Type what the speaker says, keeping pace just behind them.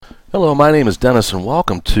Hello, my name is Dennis, and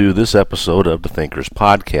welcome to this episode of the Thinkers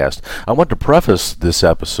Podcast. I want to preface this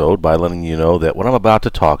episode by letting you know that what I'm about to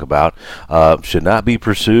talk about should not be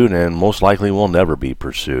pursued and most likely will never be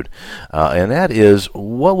pursued. And that is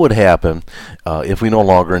what would happen if we no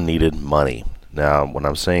longer needed money. Now, what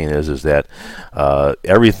I'm saying is that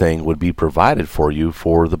everything would be provided for you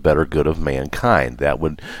for the better good of mankind. That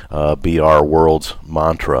would be our world's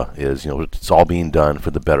mantra, is, it's all being done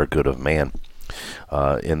for the better good of man.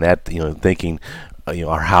 In that, thinking,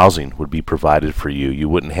 our housing would be provided for you. You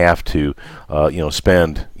wouldn't have to,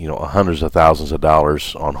 spend, hundreds of thousands of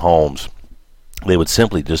dollars on homes. They would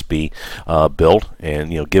simply just be built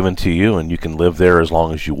and given to you, and you can live there as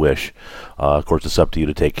long as you wish. Of course, it's up to you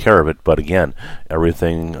to take care of it. But again,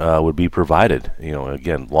 everything would be provided.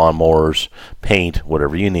 Again, lawnmowers, paint,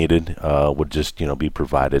 whatever you needed would just be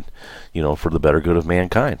provided. For the better good of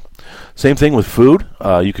mankind. Same thing with food.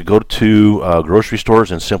 You could go to grocery stores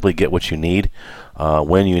and simply get what you need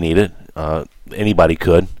when you need it. Anybody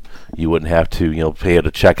could. You wouldn't have to, pay at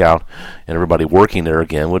a checkout, and everybody working there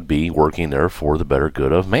again would be working there for the better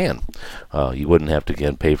good of man. You wouldn't have to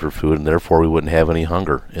again pay for food, and therefore we wouldn't have any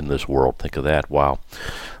hunger in this world. Think of that! Wow.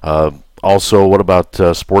 Also, what about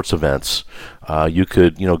sports events? You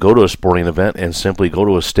could, go to a sporting event and simply go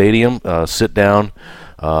to a stadium, sit down,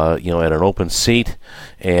 at an open seat,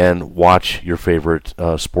 and watch your favorite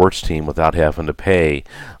sports team without having to pay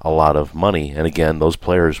a lot of money. And again, those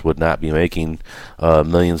players would not be making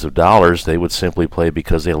millions of dollars. They would simply play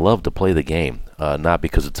because they love to play the game, not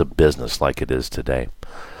because it's a business like it is today.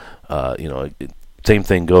 Same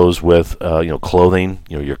thing goes with clothing,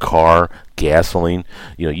 your car, gasoline.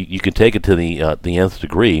 You can take it to the nth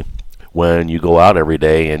degree when you go out every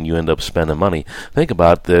day and you end up spending money. Think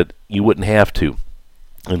about that. You wouldn't have to.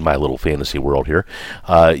 In my little fantasy world here,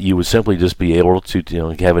 you would simply just be able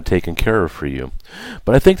to have it taken care of for you.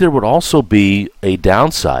 But I think there would also be a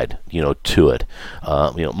downside, to it.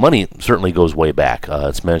 Money certainly goes way back.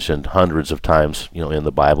 It's mentioned hundreds of times, in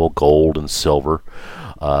the Bible, gold and silver.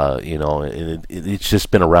 It's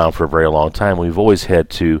just been around for a very long time. We've always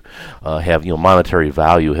had to have, monetary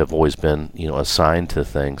value have always been, assigned to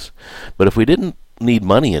things. But if we didn't need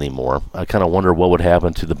money anymore, I kind of wonder what would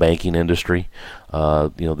happen to the banking industry.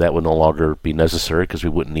 That would no longer be necessary because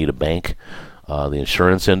we wouldn't need a bank. The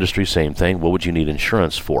insurance industry, same thing. What would you need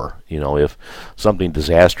insurance for? If something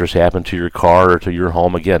disastrous happened to your car or to your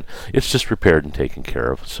home, again, it's just repaired and taken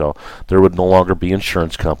care of. So there would no longer be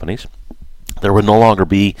insurance companies. There would no longer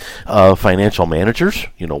be financial managers.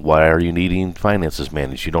 Why are you needing finances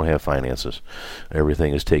managed? You don't have finances.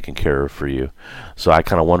 Everything is taken care of for you. So I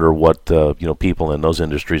kind of wonder what people in those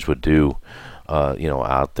industries would do,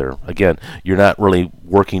 out there. Again, you're not really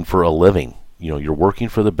working for a living. You're working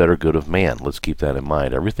for the better good of man. Let's keep that in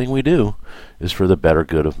mind. Everything we do is for the better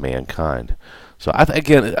good of mankind. So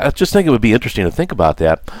I just think it would be interesting to think about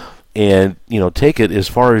that, and take it as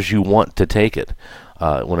far as you want to take it.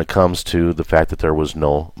 When it comes to the fact that there was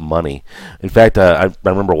no money. In fact, I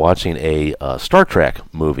remember watching a Star Trek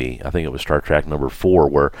movie. I think it was Star Trek number 4,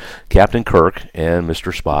 where Captain Kirk and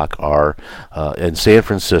Mr. Spock are in San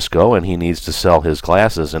Francisco, and he needs to sell his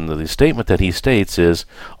glasses. And the statement that he states is,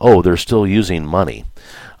 "Oh, they're still using money."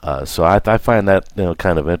 So I find that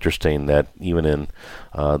kind of interesting that even in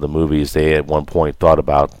the movies, they at one point thought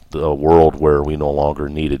about a world where we no longer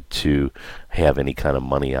needed to have any kind of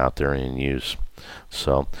money out there in use.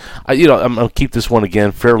 So, I'm going to keep this one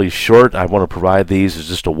again fairly short. I want to provide these as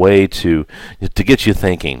just a way to get you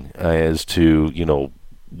thinking as to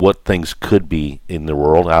what things could be in the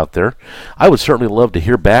world out there. I would certainly love to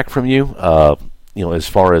hear back from you. As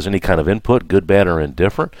far as any kind of input, good, bad, or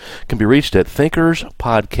indifferent, can be reached at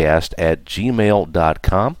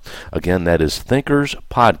thinkerspodcast@gmail.com. Again, that is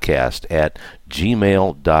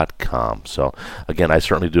thinkerspodcast@gmail.com. So, again, I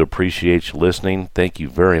certainly do appreciate you listening. Thank you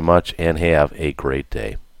very much, and have a great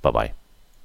day. Bye-bye.